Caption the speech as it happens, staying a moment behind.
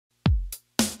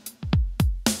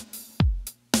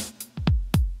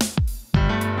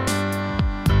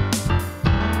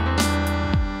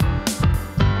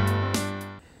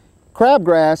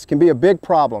Crabgrass can be a big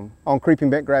problem on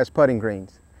creeping bentgrass putting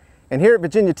greens. And here at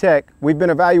Virginia Tech, we've been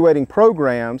evaluating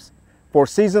programs for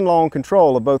season-long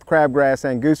control of both crabgrass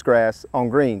and goosegrass on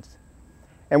greens.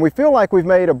 And we feel like we've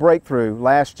made a breakthrough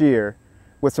last year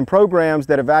with some programs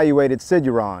that evaluated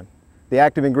Siduron, the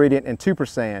active ingredient in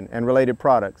tupersan and related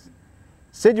products.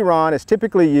 Siduron is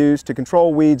typically used to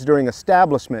control weeds during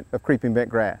establishment of creeping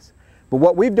bentgrass. But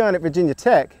what we've done at Virginia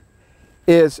Tech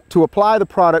is to apply the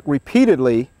product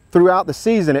repeatedly throughout the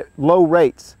season at low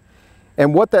rates.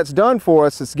 And what that's done for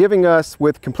us is giving us,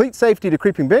 with complete safety to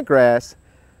creeping bentgrass,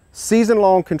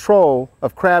 season-long control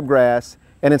of crabgrass,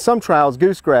 and in some trials,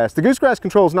 goosegrass. The goosegrass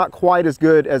control is not quite as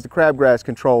good as the crabgrass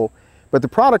control, but the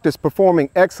product is performing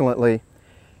excellently.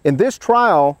 In this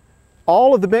trial,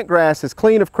 all of the bentgrass is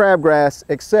clean of crabgrass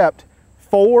except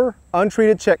 4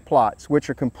 untreated check plots, which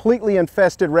are completely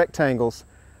infested rectangles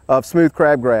of smooth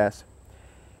crabgrass.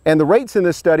 And the rates in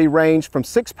this study range from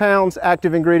 6 pounds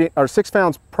active ingredient, or 6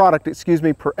 pounds product,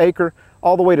 per acre,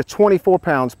 all the way to 24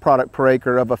 pounds product per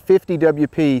acre of a 50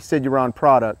 WP Siduron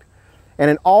product.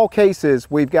 And in all cases,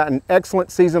 we've gotten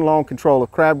excellent season-long control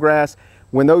of crabgrass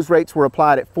when those rates were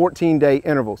applied at 14-day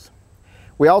intervals.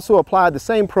 We also applied the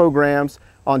same programs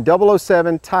on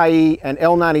 007, Tyee, and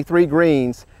L93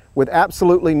 greens with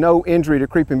absolutely no injury to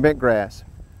creeping bentgrass.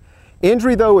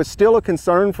 Injury, though, is still a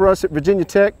concern for us at Virginia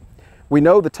Tech. We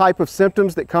know the type of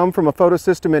symptoms that come from a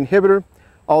photosystem inhibitor.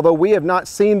 Although we have not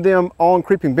seen them on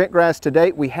creeping bentgrass to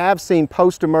date, we have seen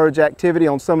post-emerge activity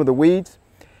on some of the weeds.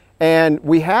 And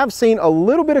we have seen a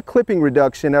little bit of clipping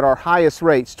reduction at our highest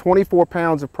rates, 24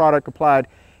 pounds of product applied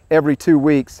every 2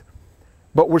 weeks.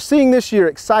 But we're seeing this year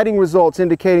exciting results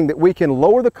indicating that we can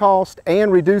lower the cost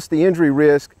and reduce the injury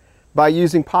risk by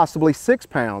using possibly 6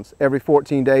 pounds every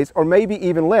 14 days, or maybe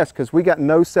even less, because we got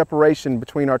no separation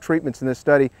between our treatments in this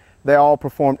study. They all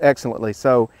performed excellently.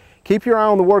 So keep your eye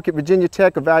on the work at Virginia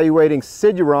Tech evaluating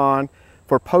Siduron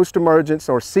for post-emergence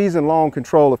or season-long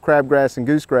control of crabgrass and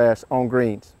goosegrass on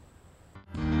greens.